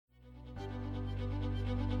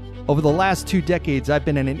Over the last 2 decades, I've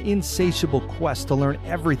been in an insatiable quest to learn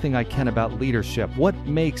everything I can about leadership. What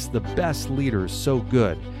makes the best leaders so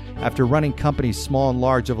good? After running companies small and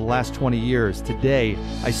large over the last 20 years, today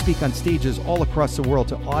I speak on stages all across the world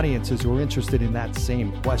to audiences who are interested in that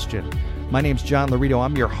same question. My name's John Laurito.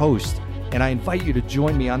 I'm your host, and I invite you to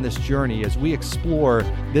join me on this journey as we explore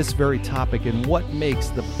this very topic and what makes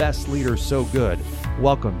the best leaders so good.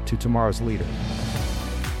 Welcome to Tomorrow's Leader.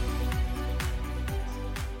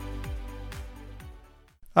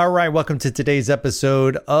 All right, welcome to today's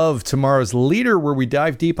episode of Tomorrow's Leader, where we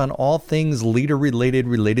dive deep on all things leader-related,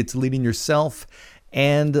 related to leading yourself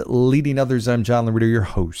and leading others. I'm John Laurito, your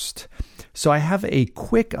host. So I have a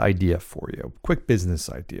quick idea for you, quick business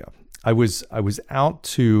idea. I was out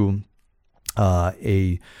to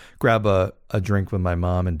grab a drink with my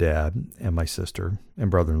mom and dad and my sister and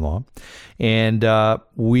brother-in-law, and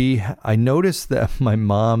I noticed that my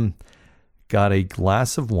mom got a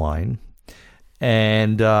glass of wine.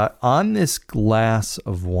 And on this glass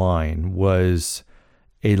of wine was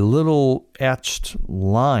a little etched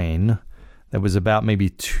line that was about maybe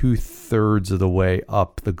 2/3 of the way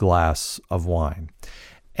up the glass of wine.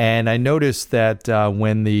 And I noticed that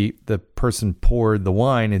when the person poured the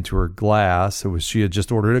wine into her glass, she had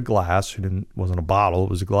just ordered a glass. It wasn't a bottle, it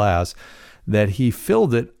was a glass, that he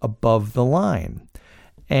filled it above the line.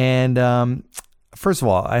 And first of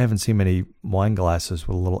all, I haven't seen many wine glasses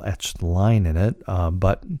with a little etched line in it,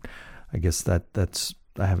 but I guess that's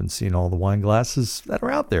I haven't seen all the wine glasses that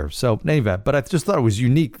are out there. So in any event, but I just thought it was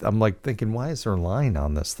unique. I'm like thinking, why is there a line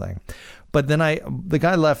on this thing? But then the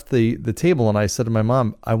guy left the table, and I said to my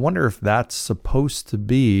mom, I wonder if that's supposed to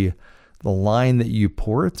be the line that you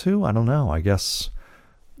pour it to. I don't know. I guess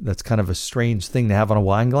that's kind of a strange thing to have on a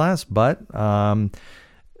wine glass, but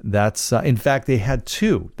that's, in fact, they had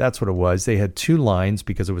two. That's what it was. They had two lines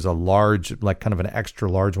because it was a large, like kind of an extra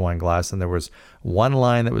large wine glass. And there was one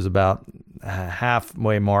line that was about a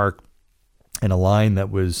halfway mark and a line that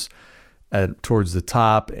was towards the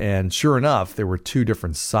top. And sure enough, there were two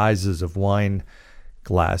different sizes of wine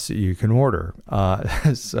glass that you can order.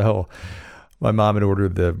 So my mom had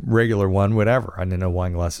ordered the regular one, whatever. I didn't know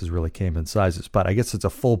wine glasses really came in sizes, but I guess it's a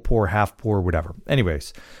full pour, half pour, whatever.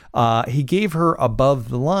 Anyways, he gave her above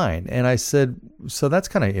the line. And I said, so that's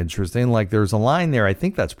kind of interesting. Like there's a line there. I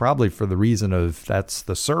think that's probably for the reason of that's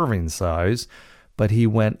the serving size, but he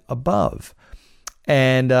went above.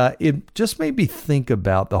 And it just made me think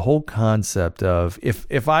about the whole concept of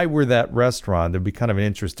if I were that restaurant, it'd be kind of an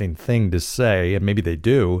interesting thing to say, and maybe they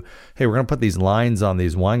do, hey, we're going to put these lines on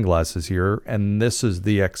these wine glasses here, and this is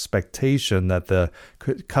the expectation that the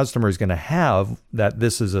customer is going to have, that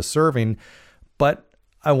this is a serving, but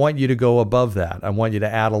I want you to go above that. I want you to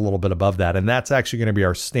add a little bit above that, and that's actually going to be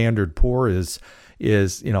our standard pour is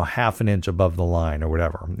half an inch above the line or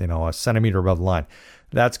whatever, a centimeter above the line.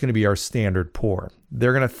 That's going to be our standard pour.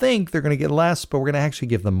 They're going to think they're going to get less, but we're going to actually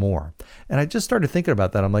give them more. And I just started thinking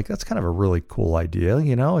about that. I'm like, that's kind of a really cool idea.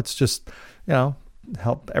 It's just,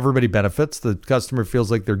 help everybody benefits. The customer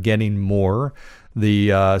feels like they're getting more.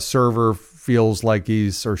 The server feels like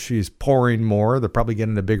he's or she's pouring more. They're probably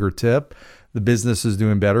getting a bigger tip. The business is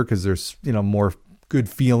doing better because there's, more good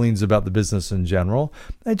feelings about the business in general.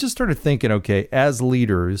 I just started thinking, okay, as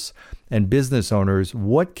leaders and business owners,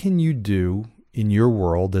 what can you do in your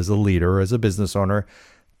world as a leader, as a business owner,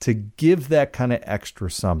 to give that kind of extra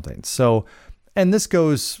something? So, and this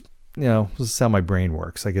goes, this is how my brain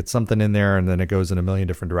works. I get something in there and then it goes in a million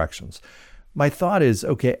different directions. My thought is,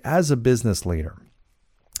 okay, as a business leader,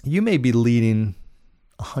 you may be leading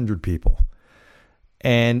 100 people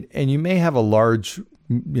and you may have a large,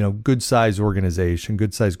 good size organization,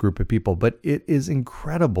 good size group of people, but it is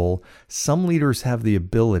incredible. Some leaders have the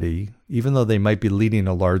ability, even though they might be leading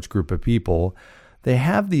a large group of people, they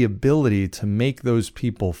have the ability to make those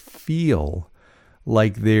people feel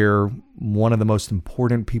like they're one of the most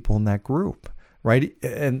important people in that group, right?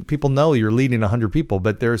 And people know you're leading 100 people,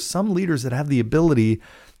 but there are some leaders that have the ability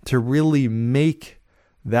to really make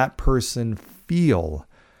that person feel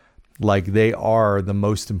like they are the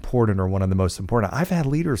most important or one of the most important. I've had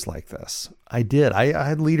leaders like this. I did. I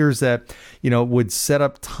had leaders that, would set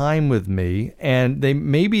up time with me, and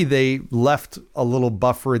they left a little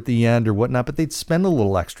buffer at the end or whatnot, but they'd spend a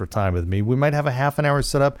little extra time with me. We might have a half an hour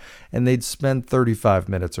set up and they'd spend 35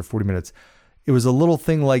 minutes or 40 minutes. It was a little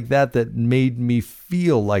thing like that made me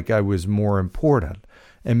feel like I was more important.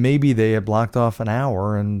 And maybe they had blocked off an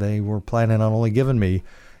hour and they were planning on only giving me,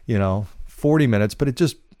 40 minutes, but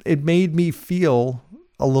it made me feel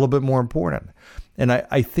a little bit more important. And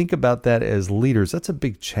I think about that as leaders. That's a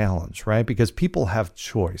big challenge, right? Because people have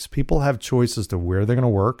choice. People have choice as to where they're going to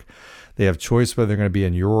work. They have choice whether they're going to be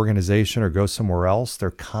in your organization or go somewhere else.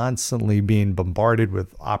 They're constantly being bombarded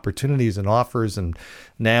with opportunities and offers. And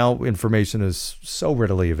now information is so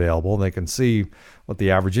readily available. They can see what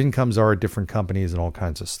the average incomes are at different companies and all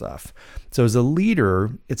kinds of stuff. So as a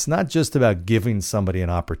leader, it's not just about giving somebody an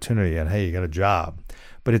opportunity and, hey, you got a job.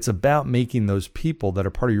 But it's about making those people that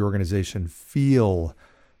are part of your organization feel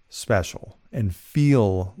special and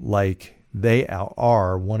feel like they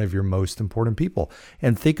are one of your most important people.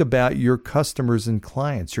 And think about your customers and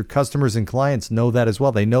clients. Your customers and clients know that as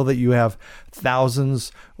well. They know that you have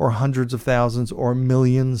thousands or hundreds of thousands or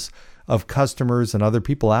millions of customers and other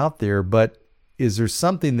people out there. But is there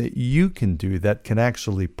something that you can do that can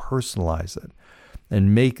actually personalize it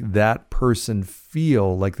and make that person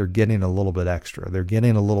feel like they're getting a little bit extra? They're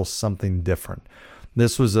getting a little something different.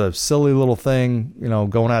 This was a silly little thing,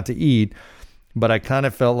 going out to eat, but I kind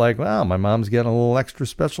of felt like, wow, my mom's getting a little extra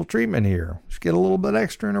special treatment here. She get a little bit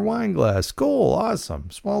extra in her wine glass. Cool, awesome,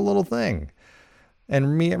 small little thing.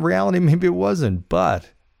 And in reality, maybe it wasn't,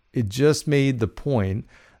 but it just made the point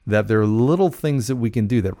that there are little things that we can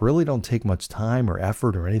do that really don't take much time or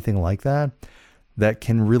effort or anything like that, that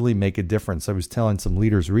can really make a difference. I was telling some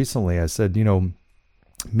leaders recently, I said,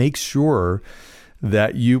 make sure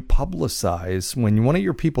that you publicize when one of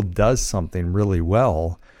your people does something really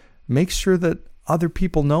well, make sure that other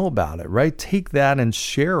people know about it, right? Take that and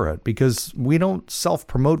share it, because we don't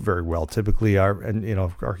self-promote very well. Typically,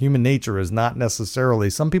 our human nature is not necessarily,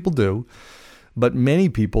 some people do, but many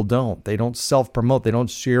people don't. They don't self-promote. They don't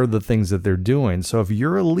share the things that they're doing. So if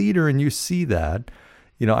you're a leader and you see that,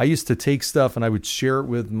 I used to take stuff and I would share it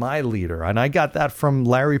with my leader. And I got that from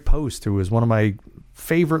Larry Post, who is one of my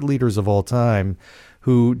favorite leaders of all time,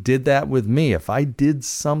 who did that with me. If I did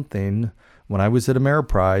something when I was at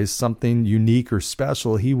Ameriprise, something unique or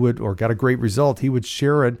special, or got a great result, he would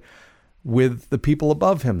share it with the people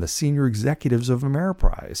above him, the senior executives of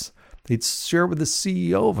Ameriprise. He'd share it with the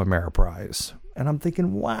CEO of Ameriprise. And I'm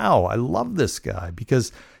thinking, wow, I love this guy,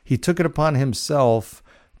 because he took it upon himself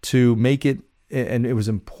to make it, and it was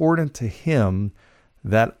important to him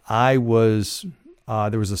that there was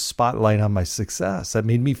a spotlight on my success. That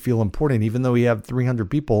made me feel important. Even though he had 300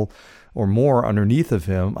 people or more underneath of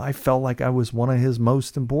him, I felt like I was one of his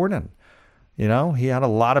most important. He had a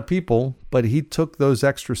lot of people, but he took those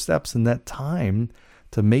extra steps in that time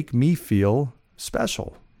to make me feel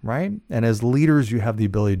special, right? And as leaders, you have the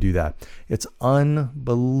ability to do that. It's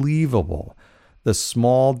unbelievable. The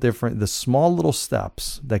small little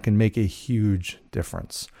steps that can make a huge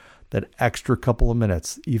difference. That extra couple of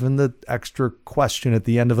minutes, even the extra question at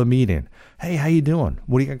the end of a meeting. Hey, how you doing?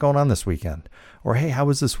 What do you got going on this weekend? Or, hey, how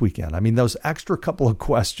was this weekend? I mean, those extra couple of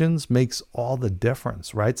questions makes all the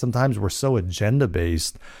difference, right? Sometimes we're so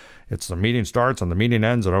agenda-based. It's the meeting starts and the meeting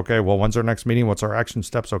ends, and okay, well, when's our next meeting? What's our action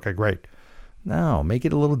steps? Okay, great. No, make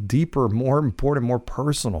it a little deeper, more important, more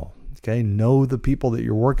personal. Okay, know the people that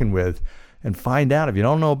you're working with and find out. If you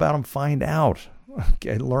don't know about them, find out.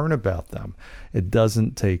 Okay, learn about them. It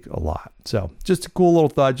doesn't take a lot. So just a cool little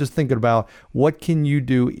thought, just thinking about what can you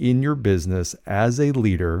do in your business as a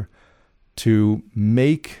leader to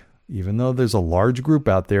make, even though there's a large group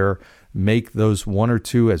out there, make those one or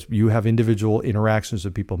two, as you have individual interactions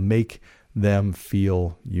with people, make them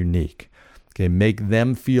feel unique. Okay, make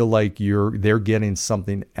them feel like they're getting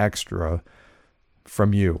something extra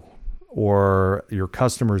from you, or your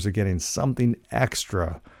customers are getting something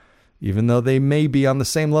extra. Even though they may be on the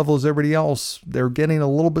same level as everybody else, they're getting a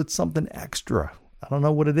little bit something extra. I don't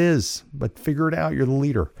know what it is, but figure it out. You're the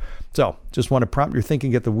leader. So just want to prompt your thinking,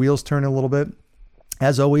 get the wheels turning a little bit.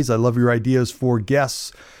 As always, I love your ideas for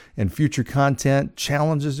guests and future content,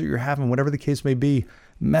 challenges that you're having, whatever the case may be.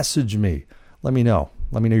 Message me. Let me know.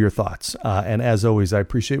 Let me know your thoughts. And as always, I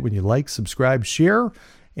appreciate when you like, subscribe, share,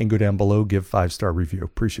 and go down below, give 5-star review.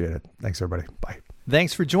 Appreciate it. Thanks, everybody. Bye.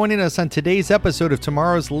 Thanks for joining us on today's episode of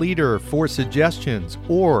Tomorrow's Leader. For suggestions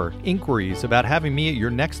or inquiries about having me at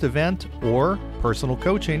your next event or personal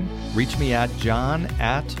coaching, reach me at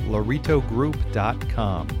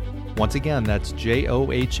john@lauritogroup.com. Once again, that's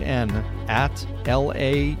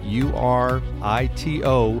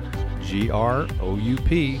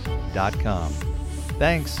JOHN@LAURITOGROUP.com.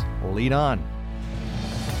 Thanks. Lead on.